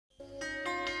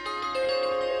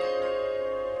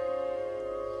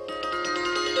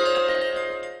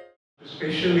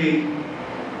especially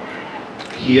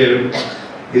hear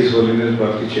His Holiness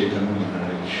Bhakti Chaitanya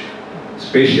Maharaj,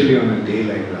 especially on a day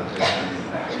like Radha.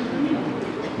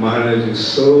 Maharaj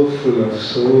is so full of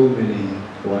so many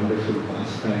wonderful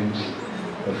pastimes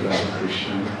of Radha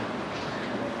Krishna.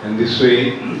 And this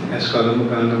way, as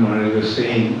Kadambakanda Maharaj was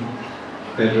saying,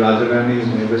 that Radharani is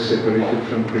never separated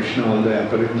from Krishna, although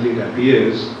apparently it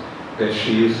appears that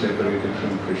she is separated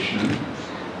from Krishna.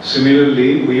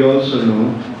 Similarly, we also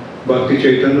know Bhakti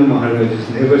Chaitanya Maharaj is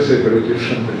never separated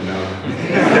from Vrindavan.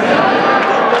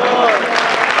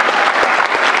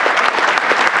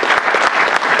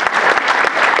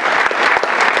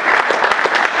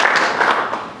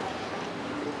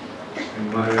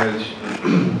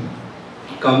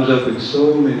 Comes up with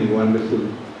so many wonderful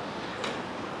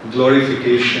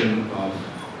glorification of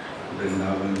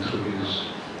Vrindavan through his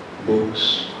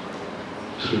books,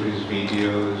 through his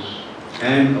videos,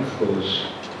 and of course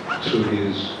through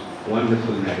his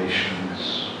wonderful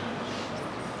narrations.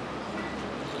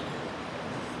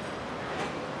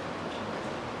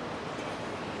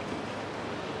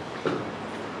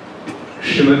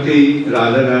 Srimati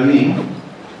Radharani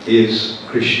is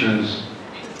Krishna's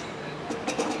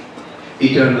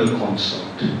eternal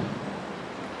consort.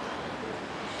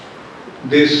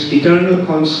 This eternal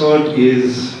consort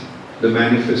is the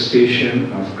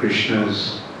manifestation of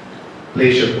Krishna's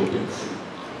pleasure potency.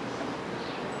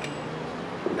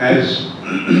 As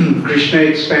Krishna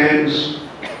expands,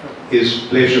 his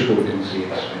pleasure potency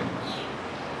expands.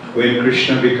 When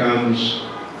Krishna becomes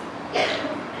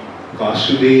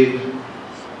Vasudeva,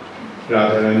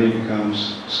 Radharani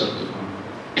becomes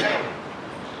Satyabhama.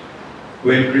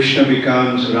 When Krishna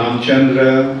becomes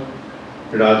Ramchandra,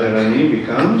 Radharani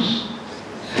becomes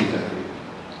Sita.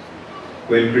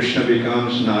 When Krishna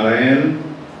becomes Narayan,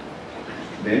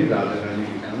 then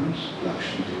Radharani becomes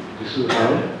Lakshmi. This is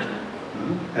how,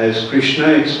 as Krishna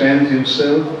expands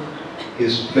himself,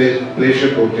 his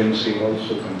pleasure potency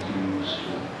also continues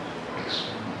to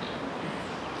expand.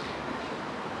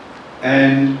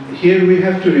 And here we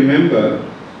have to remember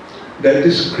that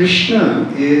this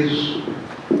Krishna is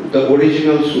the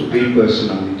original Supreme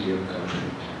Personality of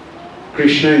Godhead.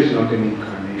 Krishna is not an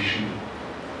incarnation.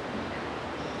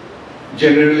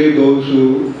 Generally, those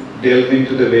who delve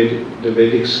into the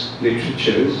Vedic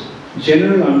literatures,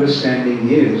 general understanding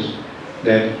is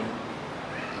that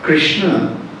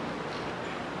Krishna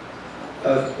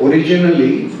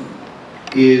originally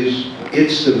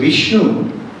it's the Vishnu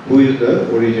who is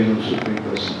the original Supreme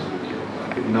Personality of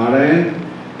Godhead. Narayan,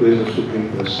 who is the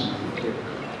Supreme Personality.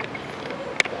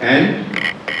 And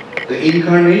the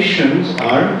incarnations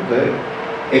are the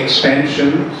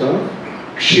expansions of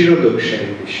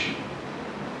Kshirodakshaya Vishnu.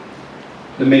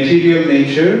 The material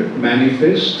nature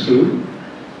manifests through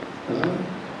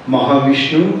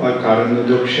Mahavishnu or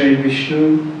Karanodakshaya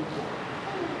Vishnu.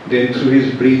 Then through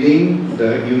his breathing,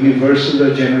 the universes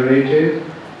are generated,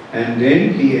 and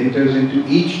then he enters into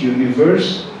each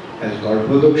universe as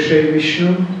Garbhodakshaya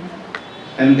Vishnu.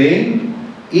 And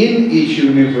then in each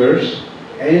universe,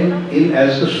 and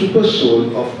as the super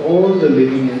soul of all the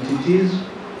living entities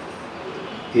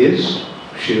is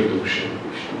Kshirodakshaya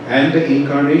Vishnu. And the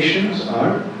incarnations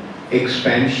are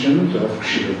expansions of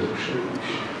Kshirodakshaya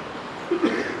Vishnu.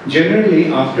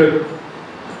 Generally, after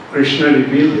Krishna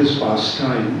revealed his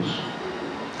pastimes,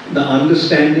 the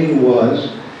understanding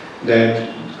was that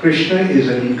Krishna is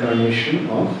an incarnation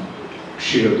of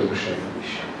Kshirodakshaya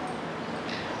Vishnu.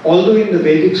 Although in the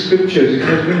Vedic scriptures it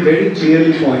has been very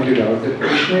clearly pointed out that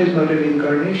Krishna is not an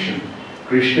incarnation.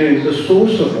 Krishna is the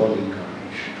source of all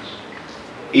incarnations.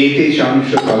 Ete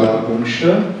chamsha kala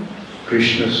punsha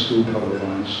Krishnastu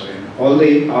bhagavan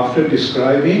swayam. After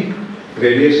describing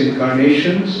various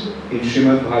incarnations in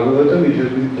Srimad Bhagavatam, it has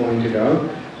been pointed out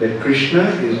that Krishna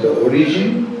is the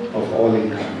origin of all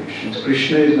incarnations.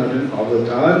 Krishna is not an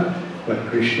avatar, but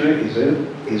Krishna is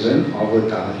an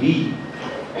avatari.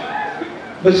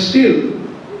 But still,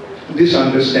 this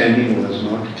understanding was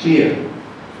not clear.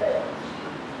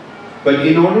 But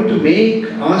in order to make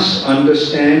us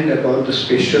understand about the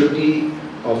specialty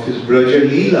of his Braja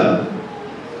Leela,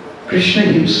 Krishna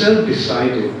himself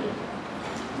decided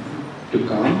to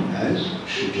come as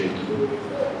Sri Chaitanya.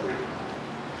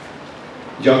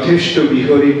 Jatheshto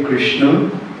Bihari Krishna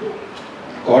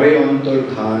Kore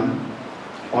Antardhan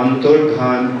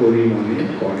Kori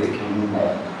Mane Kore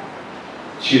Anuman.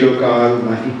 Chirokal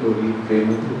nahi kori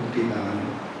prema bhakti dan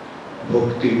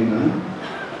bhakti vina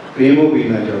prema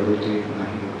vina jagote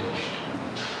nahi utishta.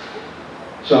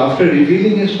 So after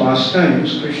revealing his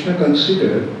pastimes, Krishna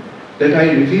considered that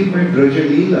I reveal my Braja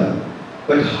Leela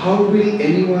But how will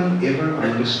anyone ever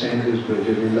understand this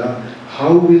Brajalila?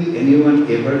 How will anyone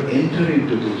ever enter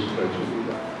into this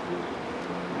Brajalila?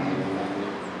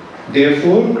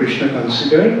 Therefore, Krishna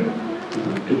considered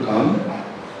to come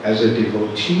as a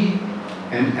devotee,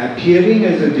 and appearing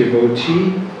as a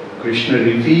devotee, Krishna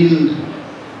revealed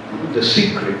the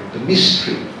secret, the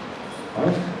mystery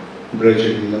of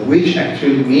Brajalila, which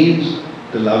actually means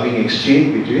the loving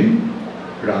exchange between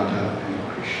Radha and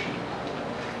Krishna.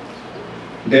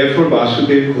 Therefore,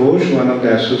 Vasudev Ghosh, one of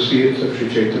the associates of Sri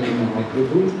Chaitanya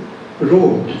Mahaprabhu,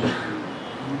 wrote,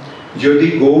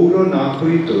 Jodi Gaura na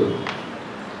hoito,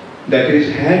 that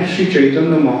is, had Sri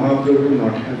Chaitanya Mahaprabhu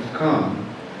not have come,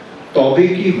 tobe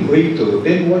ki hoito,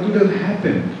 then what would have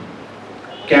happened?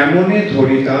 Kamone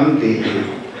dhoritam dehe,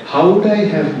 how would I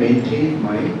have maintained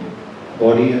my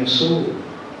body and soul?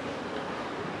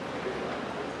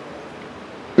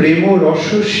 Premo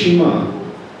Rasho Shima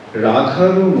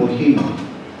Radharo Mohima,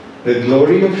 the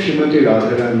glory of Srimati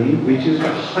Radharani, which is the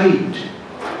height,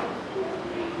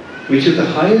 which is the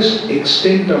highest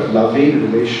extent of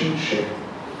loving relationship,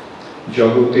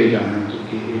 Jagote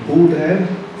Janatuki, who would have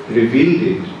revealed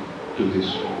it to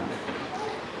this world?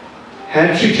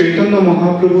 Had Sri Chaitanya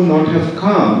Mahaprabhu not have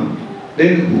come,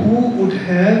 then who would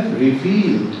have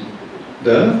revealed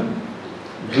the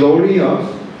glory of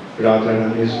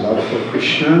Radharani's love for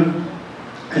Krishna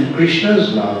and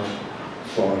Krishna's love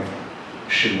for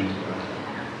Srimati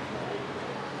Radharani?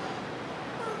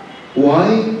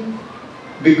 Why?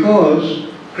 Because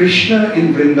Krishna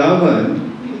in Vrindavan,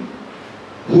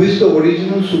 who is the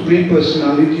original Supreme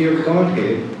Personality of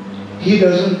Godhead, he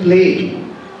doesn't play,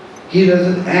 he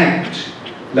doesn't act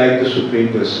like the Supreme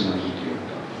Personality.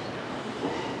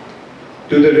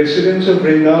 To the residents of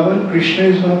Vrindavan, Krishna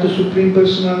is not the Supreme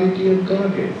Personality of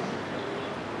Godhead.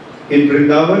 In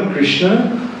Vrindavan,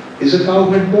 Krishna is a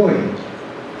cowherd boy.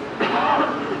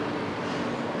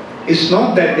 It's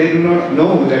not that they do not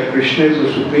know that Krishna is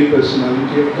the Supreme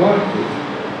Personality of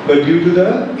Godhead, but due to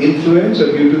the influence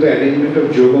or due to the arrangement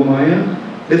of Yogamaya,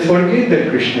 they forget that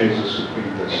Krishna is the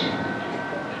Supreme Personality.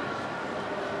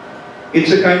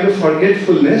 It's a kind of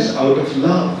forgetfulness out of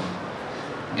love.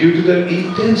 Due to the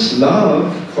intense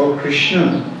love for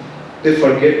Krishna, they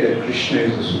forget that Krishna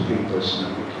is the Supreme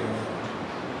Personality.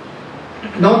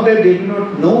 Not that they do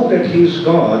not know that He is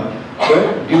God,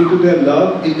 but due to their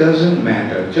love, it doesn't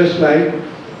matter. Just like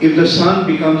if the son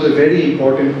becomes a very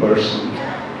important person,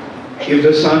 if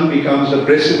the son becomes the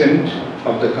president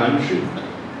of the country,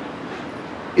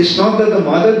 it's not that the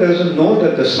mother doesn't know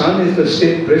that the son is the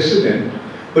state president,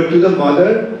 but to the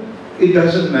mother, it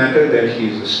doesn't matter that he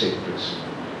is the state president.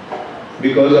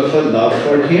 Because of her love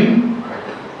for him,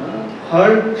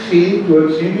 her feeling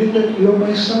towards him is that you are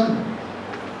my son.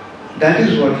 That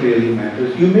is what really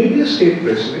matters. You may be a state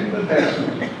president, but that's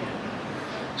not it.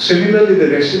 Similarly, the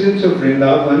residents of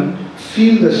Vrindavan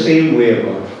feel the same way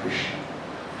about Krishna.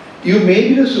 You may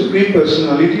be the Supreme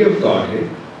Personality of Godhead,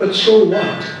 but so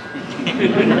what?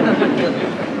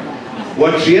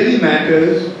 What really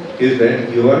matters is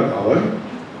that you are our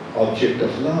object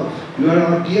of love. You are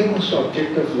our dearest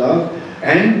object of love,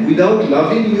 and without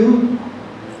loving you,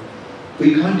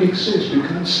 we can't exist, we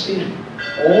can't stay.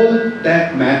 All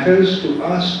that matters to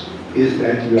us is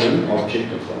that you are an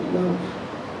object of our love.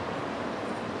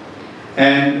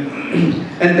 And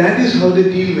that is how they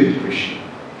deal with Krishna.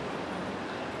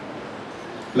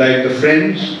 Like the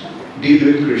friends deal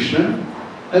with Krishna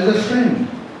as a friend.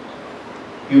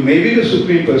 You may be the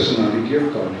Supreme Personality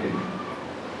of Godhead,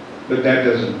 but that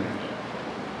doesn't matter.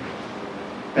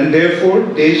 And therefore,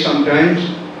 they sometimes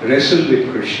wrestle with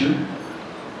Krishna,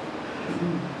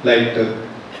 like the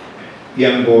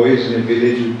young boys in a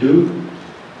village would do.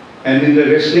 And in the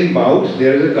wrestling bout,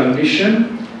 there is a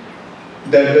condition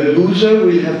that the loser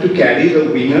will have to carry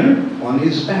the winner on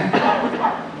his back.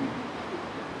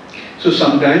 So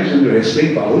sometimes in the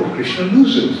wrestling bout, Krishna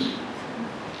loses.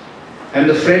 And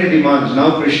the friend demands,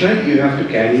 now Krishna, you have to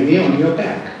carry me on your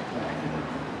back.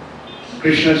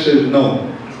 Krishna says, no,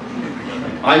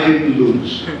 I didn't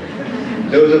lose.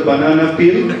 There was a banana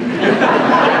peel,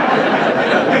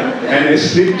 and I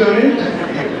slipped on it,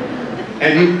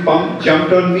 and you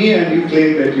jumped on me and you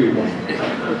claimed that you won.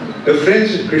 The friend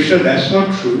said, Krishna, that's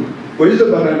not true. Where is the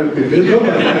banana peel? There is no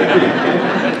banana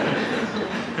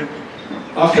peel.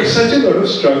 After such a lot of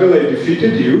struggle, I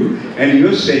defeated you, and you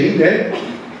are saying that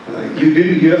I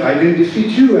didn't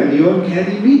defeat you and you won't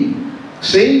carry me.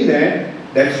 Saying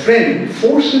that friend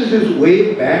forces his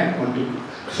way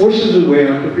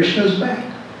onto Krishna's back.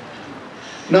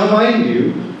 Now mind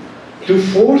you, to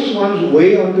force one's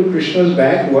way onto Krishna's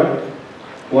back, what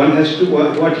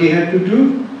he had to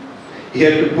do? He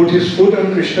had to put his foot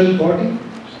on Krishna's body.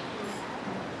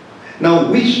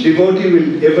 Now, which devotee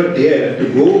will ever dare to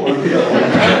go onto the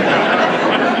altar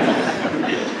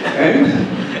and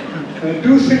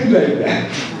do things like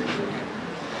that?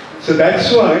 So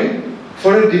that's why,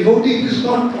 for a devotee, it is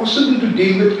not possible to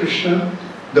deal with Krishna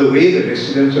the way the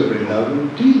residents of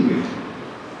Vrindavan deal with him.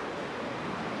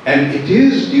 And it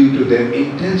is due to their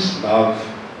intense love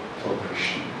for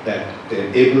Krishna that they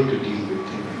are able to deal with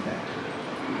him in that way.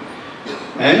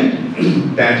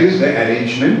 And that is the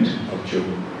arrangement of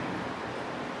Charu.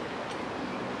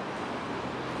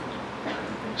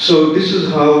 So this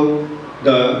is how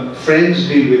the friends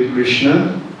deal with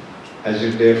Krishna, as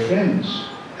if they are friends,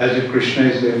 as if Krishna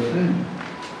is their friend.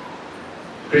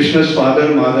 Krishna's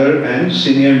father, mother and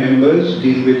senior members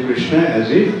deal with Krishna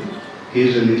as if he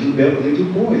is a little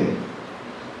boy.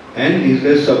 And he is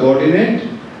their subordinate,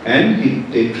 and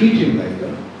they treat him like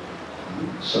a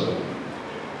subordinate.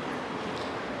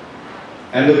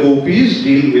 And the gopis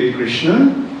deal with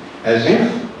Krishna as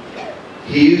if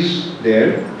he is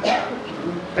their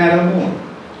paramour,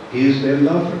 he is their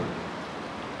lover.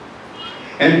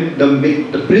 And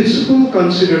the principal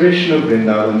consideration of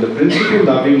Vrindavan, the principal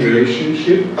loving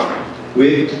relationship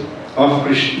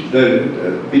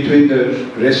between the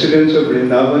residents of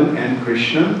Vrindavan and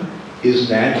Krishna is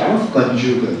that of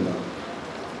conjugal love.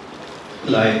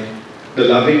 Like the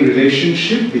loving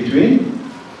relationship between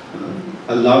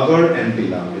a lover and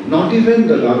beloved. Not even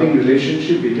the loving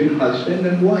relationship between husband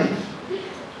and wife.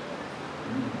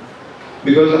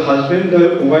 Because the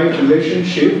husband-wife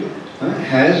relationship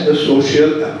has the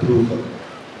social approval.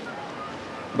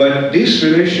 But this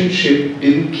relationship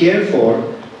didn't care for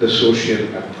the social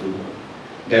approval.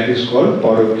 That is called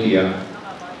Parokiya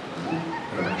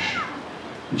Rasha.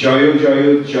 Jayo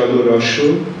Jayo Jalo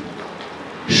Rasho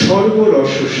Sarvo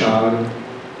Rasho Sar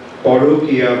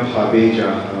Parokiya Bhabe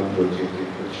Jaha Projete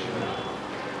Projete.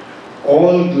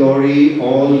 All glory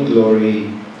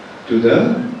to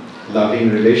the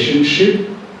loving relationship,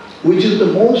 which is the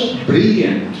most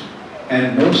brilliant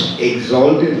and most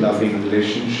exalted loving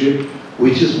relationship,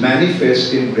 which is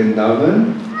manifest in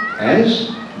Vrindavan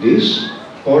as this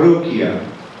Parokiya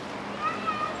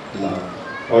love.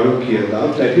 Parokiya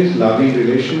love, that is loving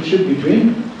relationship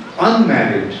between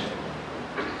unmarried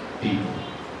people.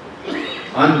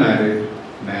 Unmarried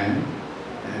man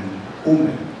and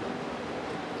woman.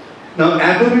 Now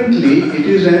apparently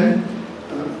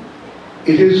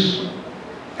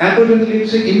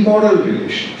it's an immoral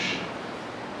relationship.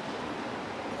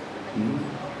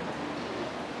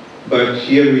 But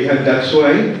here we have, that's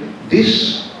why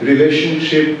this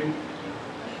relationship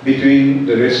between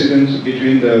the residents,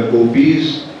 between the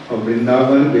gopis of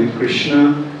Vrindavan with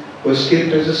Krishna was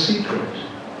kept as a secret.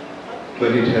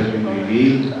 But it has been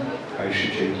revealed by Sri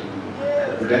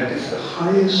Chaitanya. That is the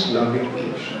highest loving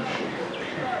relationship.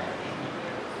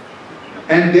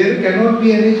 And there cannot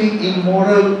be anything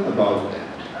immoral about that.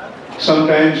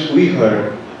 Sometimes we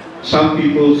heard some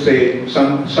people say,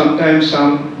 sometimes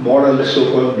some moral,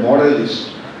 so-called moralist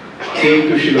came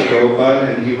to Srila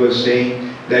Prabhupada and he was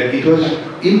saying that it was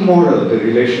immoral, the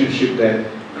relationship that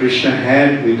Krishna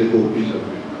had with the gopis of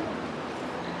Vrindavan.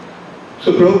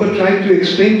 So Prabhupada tried to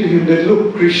explain to him that,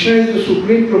 look, Krishna is the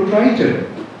supreme proprietor.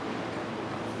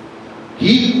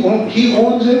 He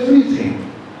owns everything.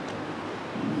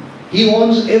 He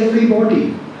owns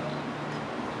everybody.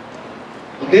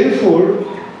 Therefore,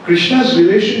 Krishna's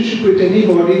relationship with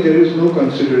anybody, there is no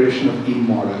consideration of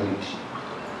immorality.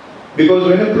 Because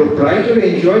when a proprietor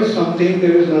enjoys something,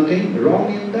 there is nothing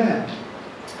wrong in that.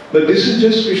 But this is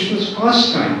just Krishna's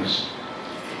pastimes.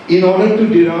 In order to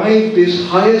derive this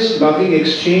highest loving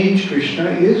exchange,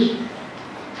 Krishna is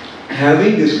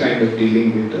having this kind of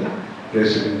dealing with the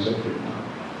residents of Vrindavan.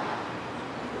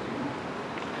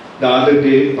 The other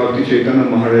day, Bhakti Chaitanya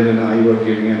Maharaj and I were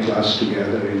giving a class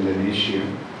together in Indonesia.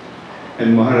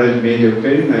 And Maharaj made a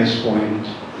very nice point,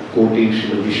 quoting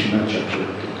Srila Vishwanath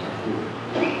Chakravarti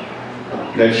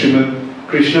Thakur, that Srimad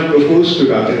Krishna proposed to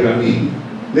Radharani,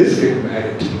 let's get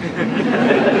married.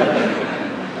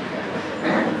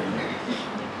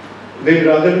 Then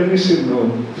Radharani said no.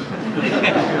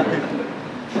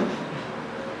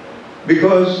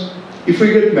 Because if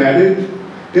we get married,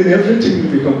 then everything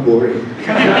will become boring.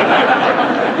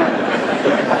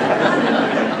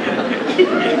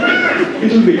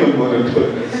 It will become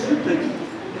monotonous.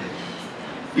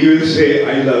 You will say,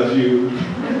 I love you.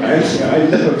 I'll say, I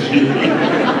love you.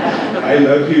 I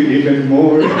love you even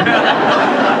more.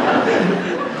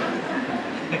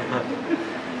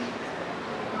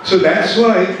 So that's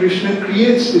why Krishna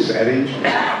creates this arrangement,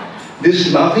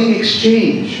 this loving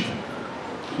exchange.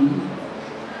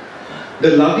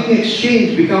 The loving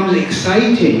exchange becomes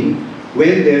exciting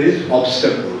when there is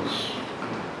obstacles.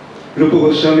 Rupa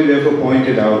Goswami therefore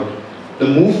pointed out, the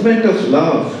movement of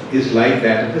love is like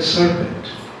that of a serpent.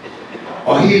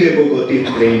 Ahi revo gati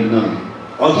premna.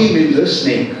 Ahi means a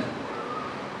snake.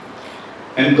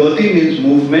 And gati means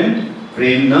movement,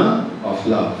 premna of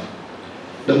love.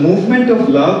 The movement of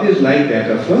love is like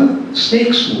that of a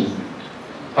snake's movement.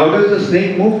 How does the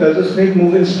snake move? Does the snake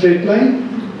move in straight line?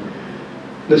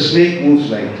 The snake moves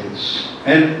like this.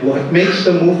 And what makes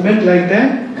the movement like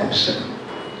that? Obstacle.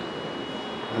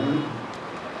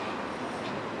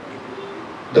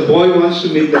 The boy wants to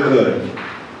meet the girl.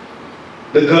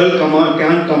 The girl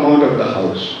can't come out of the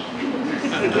house.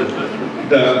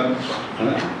 The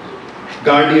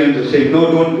guardians are saying,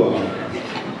 no, don't go out.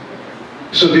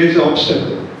 So there is an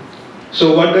obstacle.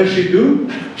 So what does she do?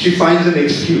 She finds an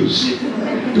excuse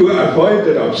to avoid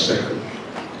that obstacle.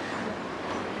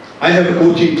 I have a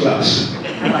coaching class.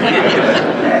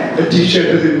 The teacher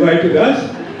has invited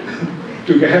us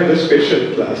to have a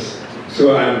special class.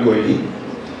 So I am going.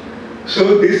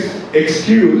 So this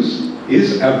excuse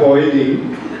is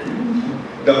avoiding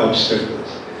the obstacles.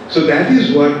 So that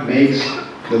is what makes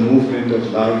the movement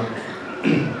of love,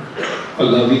 a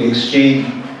loving exchange,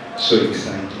 so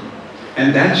exciting.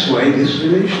 And that's why this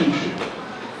relationship,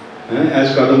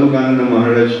 as Kadambakananda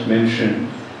Maharaj mentioned,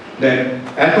 that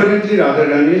apparently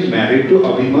Radharani is married to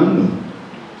Abhimanyu.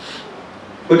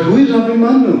 But who is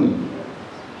Abhimanyu?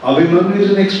 Abhimanyu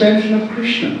is an expansion of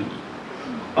Krishna.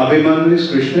 Abhimanyu is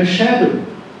Krishna's shadow.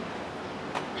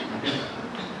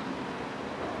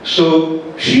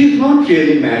 So she is not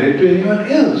really married to anyone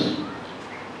else.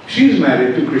 She is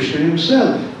married to Krishna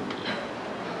himself.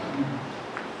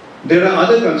 There are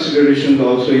other considerations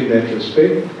also in that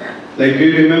respect. Like, do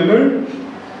you remember?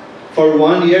 For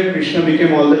 1 year, Krishna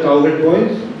became all the cowherd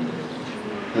boys.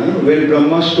 When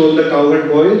Brahma stole the cowherd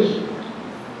boys,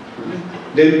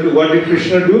 then what did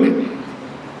Krishna do?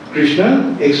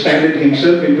 Krishna expanded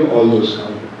himself into all those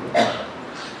cowherd boys.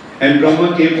 And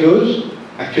Brahma kept those.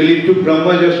 Actually, it took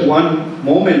Brahma just one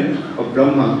moment of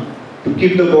Brahma to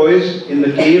keep the boys in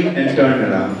the cave and turn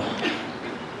around.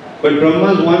 But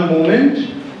Brahma's one moment,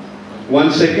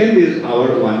 1 second is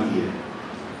our 1 year.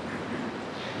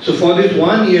 So for this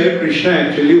 1 year, Krishna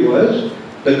actually was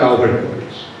the cowherd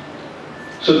boys.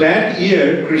 So that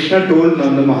year, Krishna told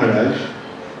Nanda Maharaj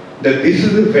that this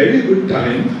is a very good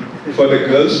time for the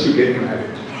girls to get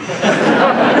married.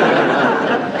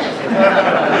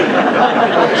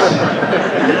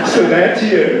 So that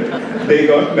year, they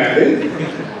got married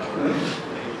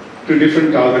to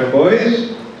different cowherd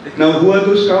boys. Now who are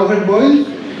those cowherd boys?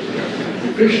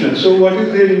 Krishna. So what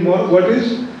is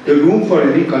the room for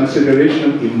any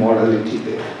consideration of immorality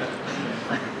there?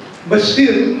 But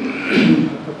still,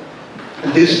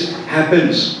 this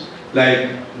happens.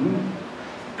 Like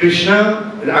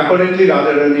Krishna, apparently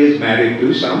Radharani is married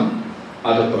to some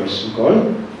other person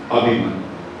called Abhimanyu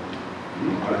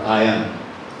or Ayan.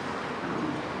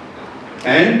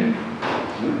 And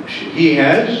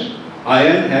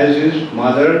Ayan has his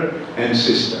mother and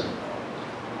sister.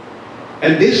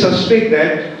 And they suspect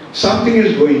that something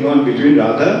is going on between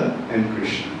Radha and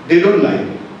Krishna. They don't like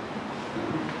it.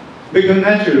 Because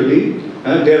naturally,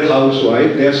 their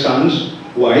housewife, their son's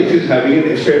wife is having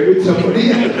an affair with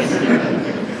somebody else.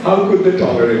 How could they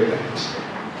tolerate that?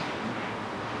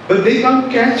 But they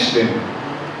can't catch them.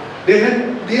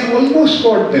 They almost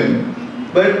caught them,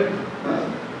 but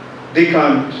they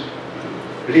can't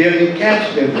really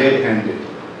catch them red-handed.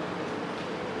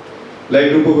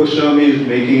 Like Rupa Goswami is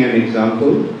making an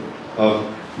example of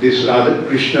this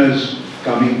Krishna's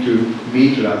coming to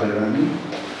meet Radharani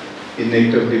in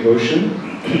Nectar of Devotion.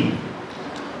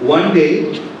 One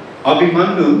day,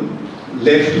 Abhimanyu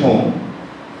left home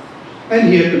and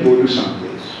he had to go to some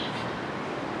place.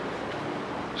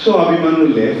 So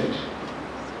Abhimanyu left.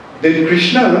 Then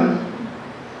Krishna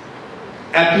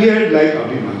appeared like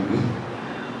Abhimanyu.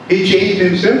 He changed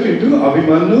himself into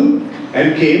Abhimanyu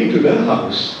and came to the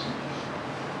house.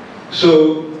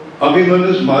 So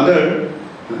Abhimanyu's mother,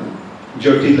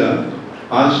 Jyotila,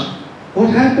 asked, what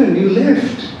happened? You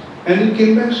left and you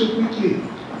came back so quickly.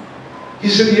 He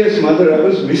said, yes, mother, I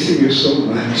was missing you so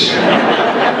much.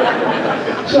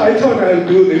 So I thought I'll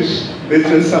do this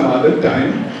business some other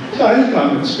time. So I'll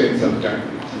come and spend some time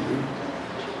with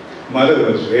you.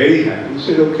 Mother was very happy. She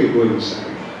said, okay, go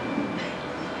inside.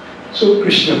 So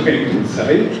Krishna went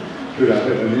inside to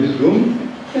Radharani's room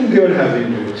and they were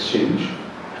having an exchange.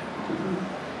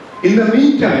 In the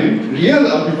meantime, real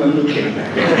Abhimanyu came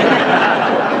back.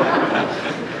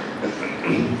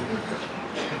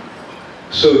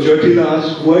 So Jyotila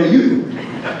asked, who are you?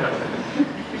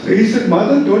 So he said,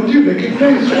 Mother, don't you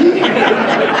recognize me?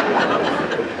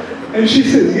 And she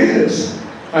said, yes,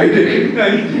 I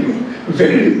recognize you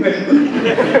very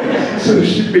well. So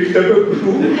she picked up a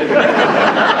broom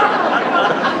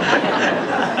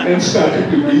and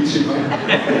started to beat him up.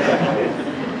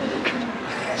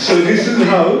 So this is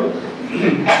how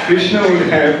Krishna would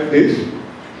have this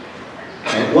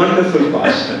wonderful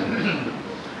pastime.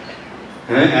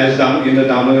 As in the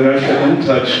Damodara Shakam,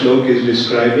 third slok is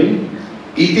describing,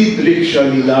 Iti driksha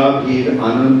lila bhir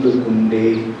ananda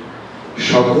kunde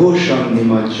shaghosham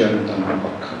nimajjantana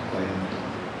pakkhapayanta.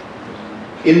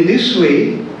 In this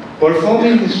way,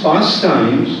 performing his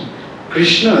pastimes,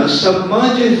 Krishna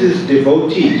submerges his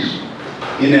devotees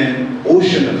in an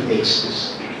ocean of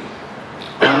ecstasy.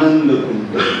 Ananda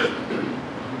kunde,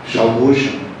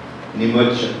 shaghosham,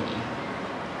 nimajjantana.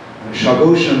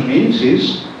 Shaghosham means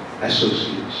his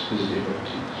associates, his devotees.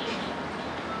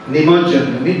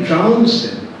 Nimajjana, he drowns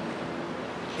them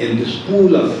in this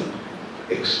pool of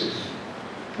ecstasy.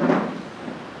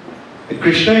 And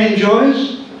Krishna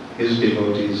enjoys, his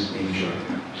devotees enjoy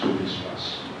through his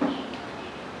pastimes.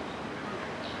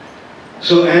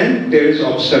 So, and there is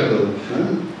obstacle.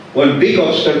 One big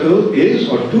obstacle is,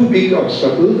 or two big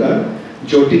obstacles are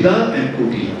Jyotila and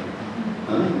Kutila.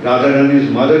 Radharani's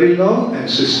mother-in-law and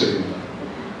sister-in-law.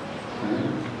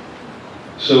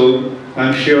 So,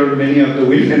 I'm sure many of the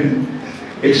women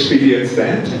experience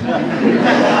that.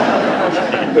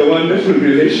 The wonderful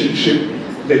relationship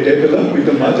they develop with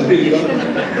the mother-in-law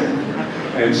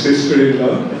and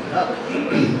sister-in-law.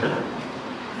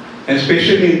 And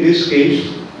especially in this case,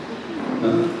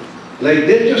 like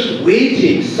they're just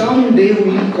waiting. Someday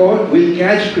we'll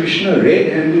catch Krishna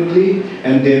red-handedly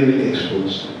and then we'll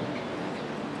expose him.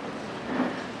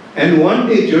 And one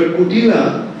day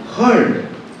Kutila heard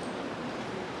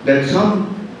that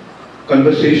some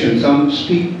conversation, some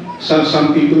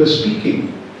people are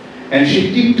speaking, and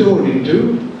she tiptoed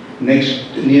into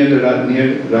near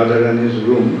Radharani's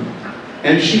room,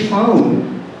 and she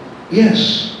found,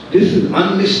 yes, this is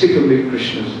unmistakably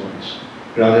Krishna's voice.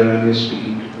 Radharani is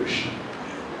speaking to Krishna,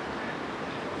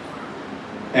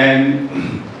 and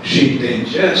she then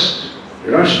just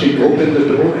rushed in, opened the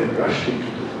door, and rushed into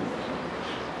the room,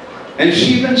 and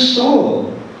she even saw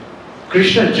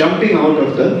Krishna jumping out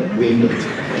of the window,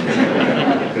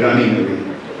 running away.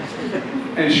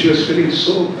 And she was feeling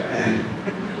so bad.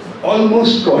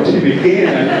 Almost caught him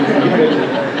again.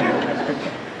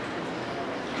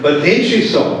 But then she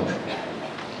saw,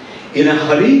 in a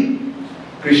hurry,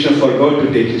 Krishna forgot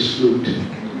to take his flute.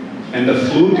 And the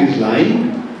flute is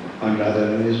lying on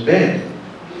Radharani's bed.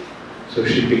 So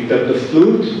she picked up the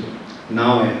flute.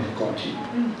 Now I have caught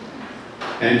him.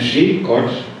 And she caught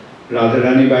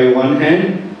Radharani by one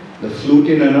hand, the flute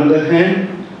in another hand.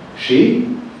 She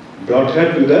brought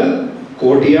her to the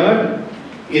courtyard,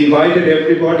 invited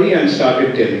everybody and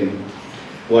started telling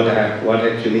what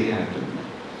actually happened.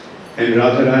 And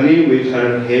Radharani, with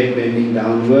her head bending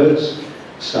downwards,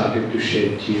 started to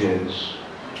shed tears.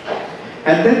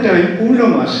 At that time,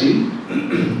 Purnamasi,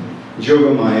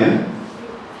 Yogamaya,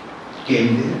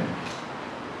 came there.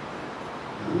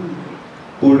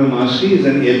 Purnamasi is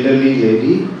an elderly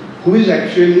lady who is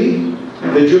actually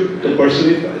the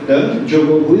person,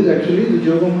 who is actually the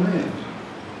Yogamaya.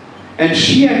 And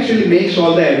she actually makes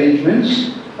all the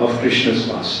arrangements of Krishna's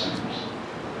pastimes.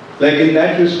 Like in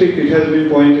that respect, it has been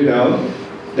pointed out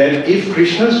that if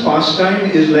Krishna's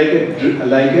pastime is like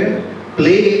a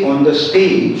play on the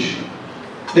stage,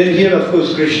 then here of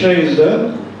course Krishna is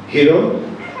the hero,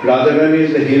 Radharani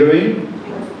is the heroine,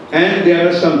 and there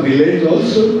are some villains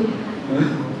also.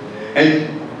 And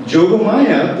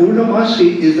Yogamaya,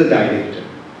 Purnamasi, is the director.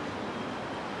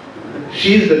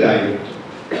 She is the director.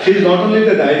 She is not only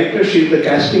the director, she is the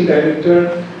casting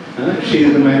director, she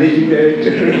is the managing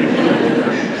director.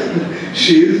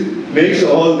 She makes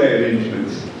all the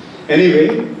arrangements.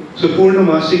 Anyway, so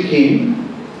Purnamasi came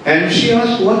and she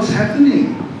asked, what's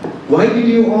happening? Why did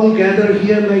you all gather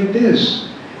here like this?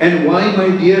 And why my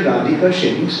dear Radhika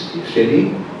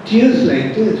shedding tears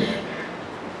like this?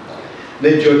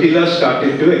 Then Kutila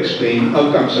started to explain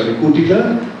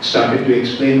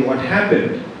what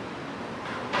happened.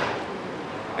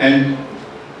 And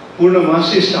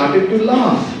Purnamasi started to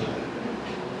laugh.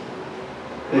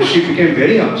 And she became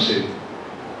very upset.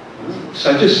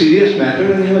 Such a serious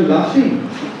matter and you are laughing.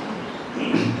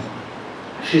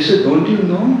 She said, don't you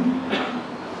know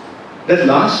that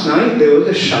last night there was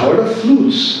a shower of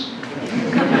flutes?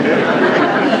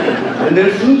 And there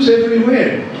are flutes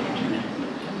everywhere.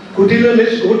 Kutila,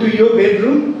 let's go to your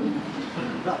bedroom.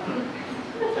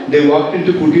 They walked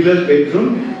into Kutila's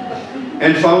bedroom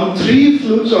and found 3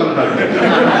 flutes on her bed.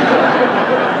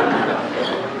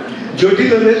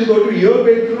 Jyotila, let's go to your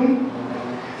bedroom.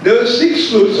 There were 6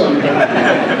 flutes on her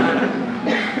bed.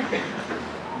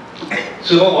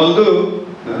 So although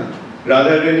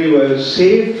Radharani was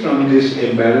saved from this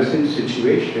embarrassing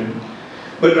situation,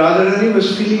 but Radharani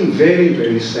was feeling very,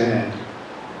 very sad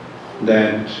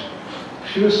that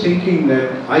she was thinking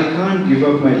that I can't give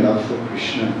up my love for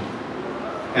Krishna.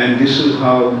 And this is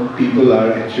how people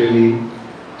are actually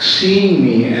seeing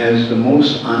me as the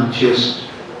most unchaste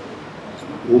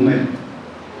woman.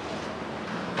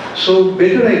 So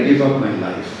better I give up my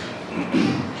life.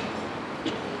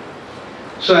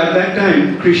 So at that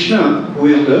time, Krishna, who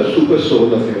is the super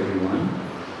soul of everyone,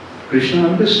 Krishna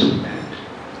understood that.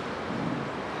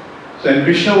 So and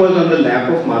Krishna was on the lap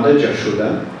of Mother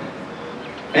Jashoda,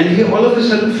 and he all of a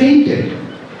sudden fainted.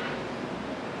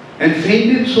 And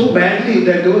fainted so badly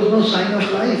that there was no sign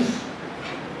of life.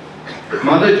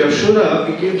 Mother Jashoda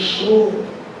became so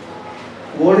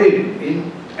worried,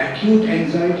 in acute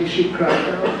anxiety, she cried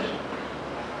out.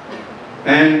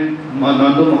 And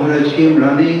Nanda Maharaj came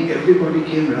running, everybody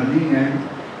came running and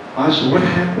asked, what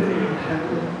happened? What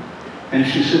happened? And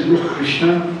she said, look,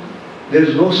 Krishna, there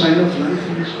is no sign of life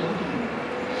in his body.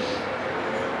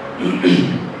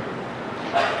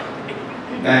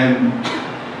 And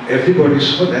everybody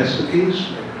saw that's the case.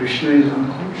 Krishna is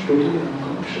unconscious, totally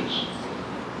unconscious.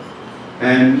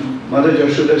 And Mother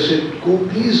Jashoda said, go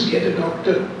please get a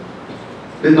doctor.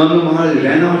 Then Nanda Maharaj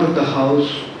ran out of the house.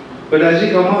 But as he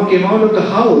came out of the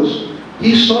house,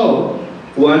 he saw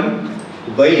one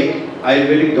Vedic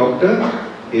Ayurvedic doctor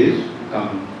is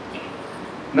coming.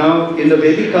 Now, in the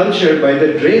Vedic culture, by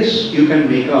the dress, you can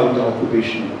make out the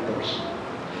occupation of the person.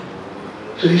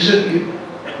 So he said,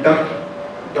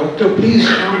 Doctor, please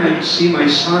come and see my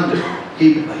son.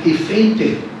 He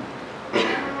fainted.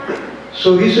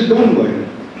 So he said, don't worry.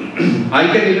 I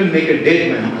can even make a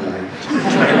dead man alive.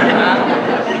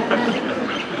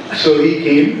 So he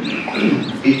came,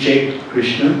 he checked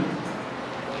Krishna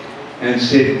and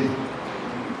said,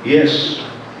 yes,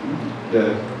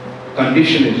 the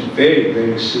condition is very,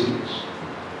 very serious.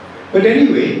 But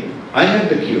anyway, I have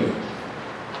the cure.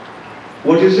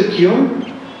 What is the cure?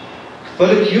 For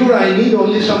the cure, I need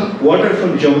only some water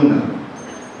from Jamuna.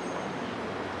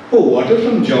 Oh, water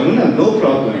from Jamuna? No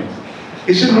problem.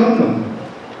 He said, no.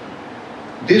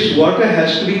 This water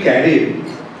has to be carried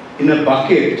in a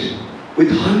bucket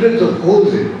with hundreds of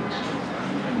holes in it.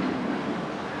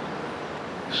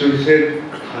 So he said,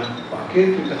 a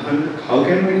bucket with 100, how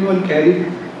can anyone carry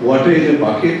water in a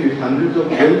bucket with hundreds of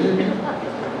holes in it?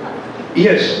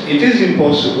 Yes, it is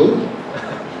impossible,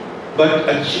 but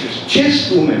a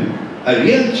chaste woman, a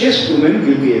real chaste woman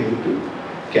will be able to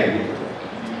carry the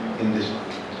water in this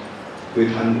bucket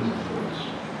with hundreds of holes.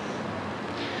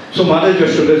 So Mother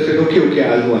Jashoda said, okay,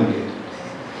 I'll go and get it.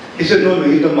 He said, no,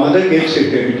 if the mother gets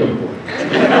it, then it will work.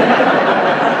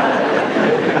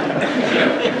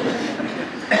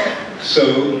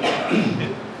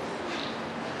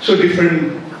 So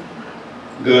different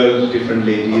girls, different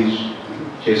ladies,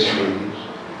 chaste ladies,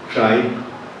 tried,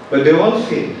 but they all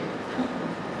failed.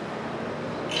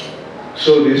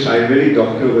 So this Ayurvedic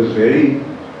doctor was very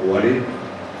worried.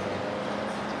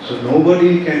 So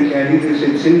nobody can carry this.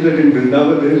 It seems that in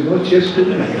Vrindavan there is no chaste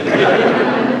woman.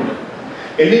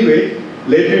 Anyway,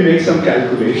 let me make some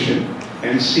calculation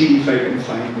and see if I can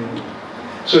find it.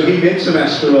 So he made some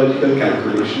astrological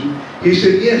calculation. He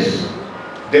said, yes,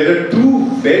 there are 2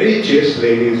 very chaste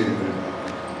ladies in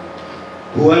Vrindavan.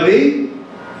 Who are they?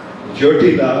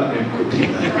 Jyotila and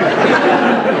Kutila.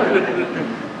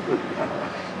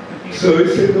 So he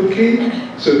said, okay.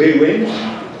 So they went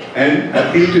and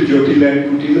appealed to Jyotila and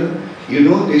Kutila. You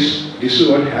know, this is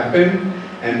what happened.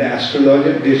 And the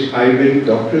astrologer, this Ayurvedic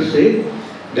doctor said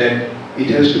that it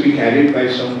has to be carried by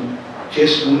some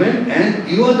chaste woman, and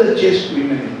you are the chaste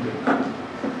women in Vrindavan.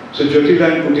 So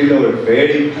Jyotila and Kutila were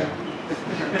very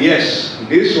happy. Yes,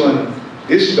 this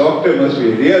doctor must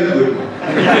be a real good one.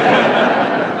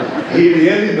 He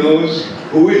really knows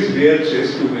who is real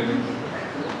chaste woman.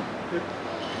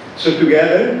 So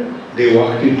together, they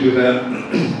walked into the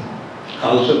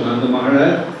house of Nanda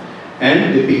Maharaj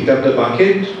and they picked up the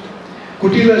bucket.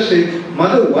 Kutila said,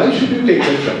 Mother, why should you take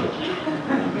the trouble?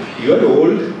 You are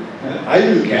old, I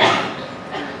will carry it.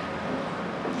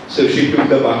 So she took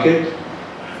the bucket,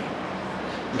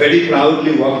 very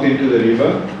proudly walked into the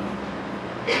river,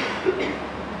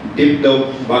 dipped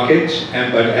the bucket,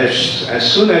 but as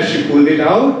soon as she pulled it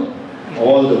out,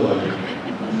 all the water.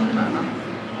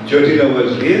 Jyotila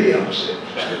was really upset.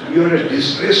 You are a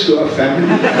disgrace to our family.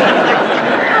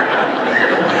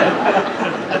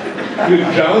 You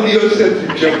drown yourself in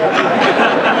Jamuna.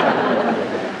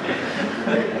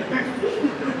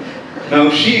 Now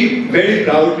she very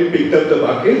proudly picked up the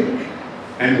bucket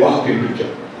and walked into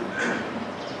Jamuna.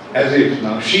 As if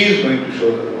now she is going to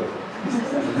show the world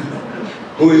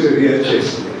who is a real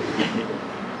chess player.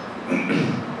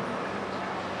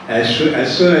 As soon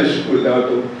as she pulled out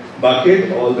the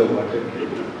bucket, all the water came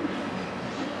out.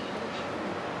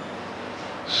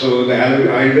 So the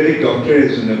Ayurvedic doctor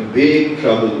is in a big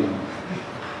trouble now.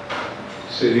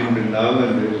 He said, in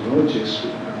Vrindavan there is no chess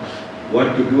player.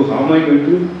 What to do? How am I going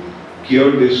to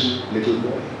cure this little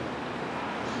boy?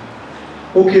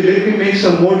 Okay, let me make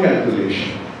some more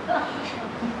calculation.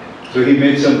 So he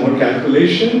made some more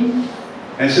calculation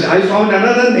and said, I found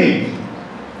another name.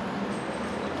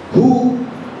 Who?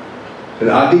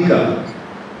 Radhika.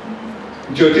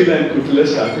 Jyotila and Kutula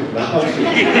started laughing.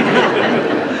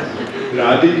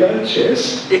 Radhika,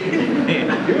 chess?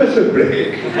 Give us a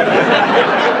break.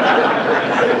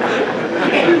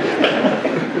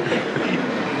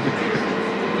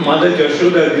 Mother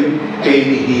Jashoda didn't pay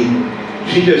any heed.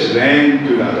 She just ran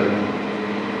to Radharani.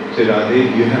 Said, Radhe,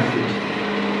 you have to.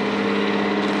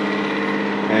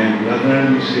 And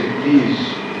Radharani said, please,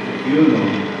 you know,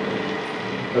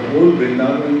 the whole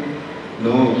Vrindavan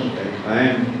knows that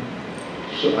I'm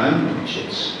not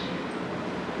chess.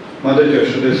 Mother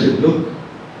Jashoda said, look,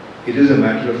 it is a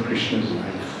matter of Krishna's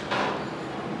life.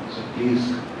 So please.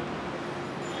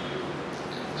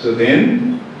 So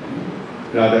then,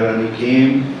 Radharani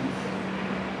came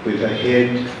with her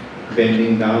head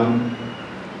bending down,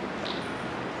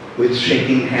 with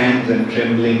shaking hands and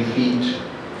trembling feet.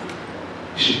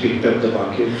 She picked up the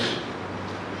bucket,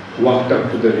 walked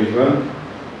up to the river,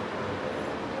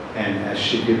 and as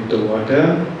she dipped the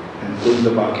water and pulled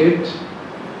the bucket,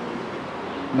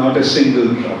 not a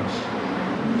single drop.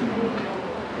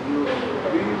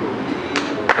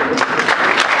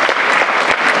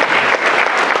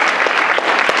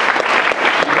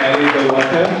 She carried the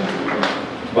water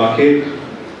bucket.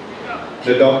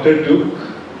 The doctor took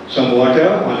some water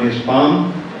on his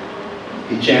palm.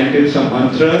 He chanted some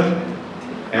mantra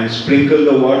and sprinkled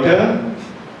the water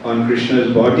on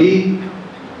Krishna's body,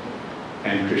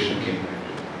 and Krishna came back.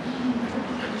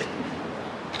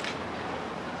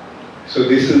 So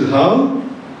this is how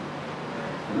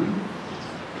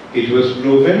it was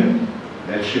proven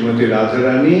that Srimati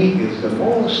Radharani is the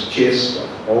most chaste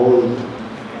of all.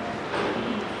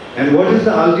 And what is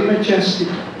the ultimate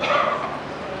chastity?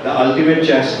 The ultimate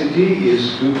chastity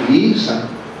is to be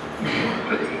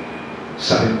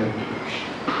surrendered to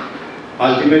Krishna.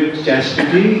 Ultimate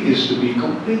chastity is to be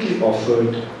completely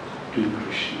offered to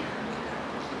Krishna.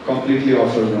 Completely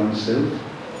offer oneself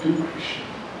to Krishna.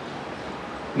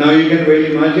 Now you can well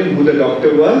imagine who the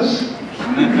doctor was.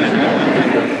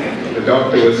 The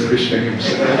doctor was Krishna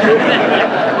himself.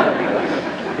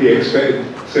 He expected.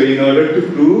 So in order to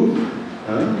prove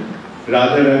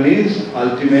Radharani's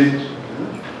ultimate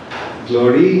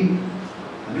glory,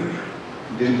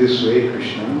 in this way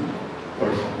Krishna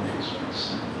performed his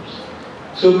pastimes.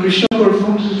 So Krishna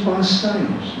performs his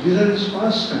pastimes. These are his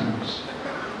pastimes.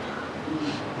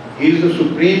 He is the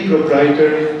supreme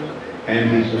proprietor and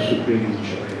he is the supreme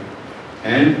enjoyer.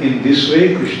 And in this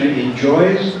way Krishna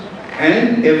enjoys,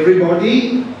 and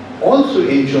everybody also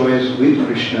enjoys with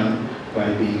Krishna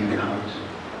by being a part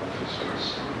of his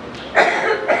pastime.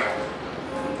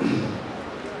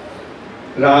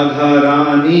 Radha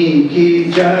Rani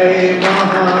ki jai,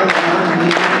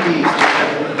 Maharani ki jai.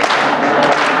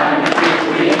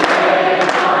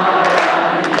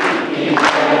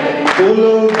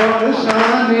 Bolo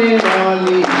barsane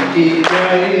wali ki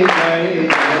jai, jai,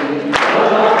 jai.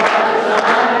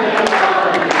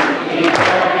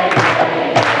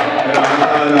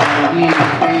 Radha Rani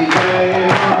ki jai,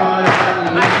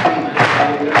 Maharani ki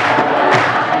jai.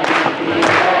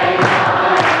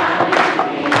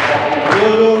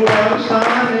 Bolo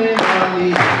barsane wali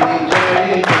ki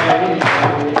jai, jai, jai.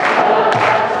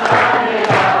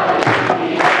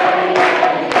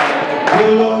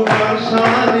 Bolo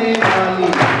barsane wali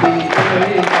ki jai,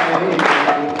 jai.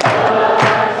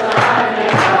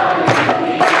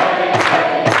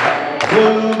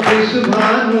 Bolo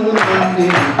Bhanu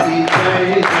Mandir ki jai,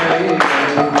 jai,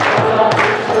 jai.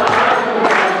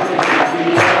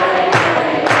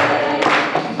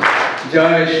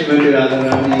 Jai Srimati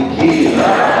Radharani ki,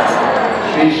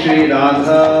 Shri Shri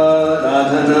Radha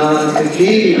Radhanath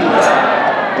ki,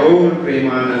 Gaur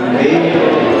Premanande,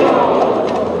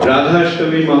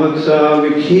 Radhashtami Mahotsav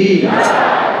ki,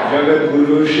 Jagat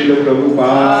Guru Srila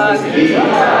Prabhupada ki,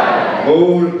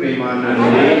 Gaur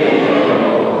Premanande.